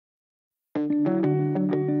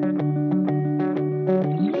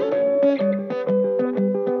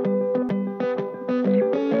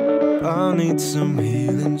need some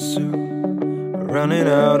healing soon, running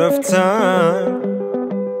out of time.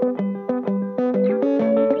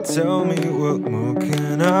 Tell me what more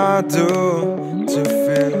can I do to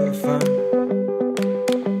feel fine?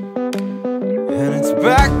 And it's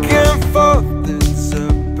back and forth, it's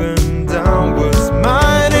up and down. What's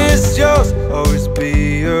mine is yours, always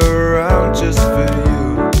be around just for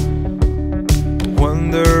you.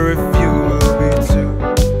 Wonder if you will be too.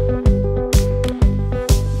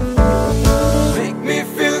 Make me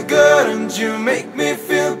feel good and you make me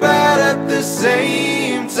feel bad at the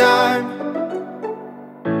same time.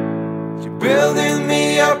 You're building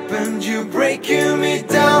me up and you breaking me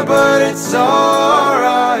down, but it's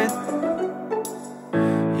alright.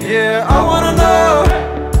 Yeah, I wanna know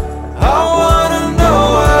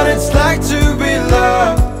what it's like to be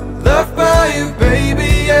loved by you,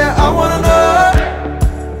 baby. Yeah, I wanna know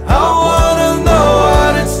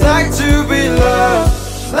what it's like to be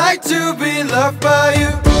loved by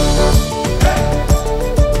you.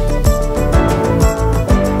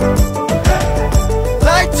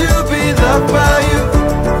 Like to be loved by you.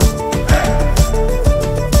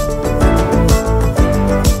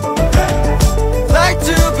 Like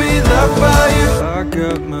to be loved by you. I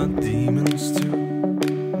got my demons too,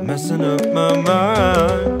 messing up my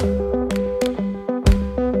mind.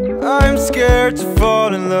 I'm scared to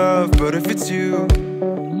fall in love, but if it's you,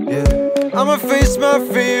 yeah, I'ma face my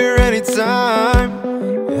fear anytime.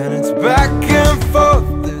 And it's back and forth,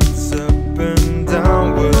 it's up and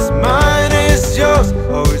down. What's mine is yours,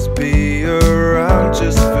 always be around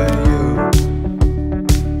just for you.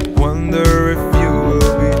 Wonder if you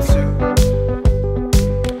will be too.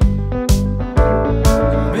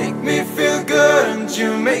 Make me feel good and you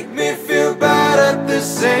make me feel bad at the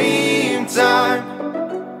same time.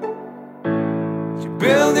 You're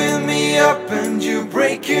building me up and you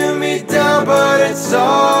breaking me down, but it's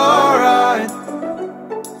alright.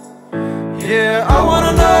 Yeah, I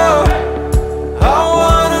wanna know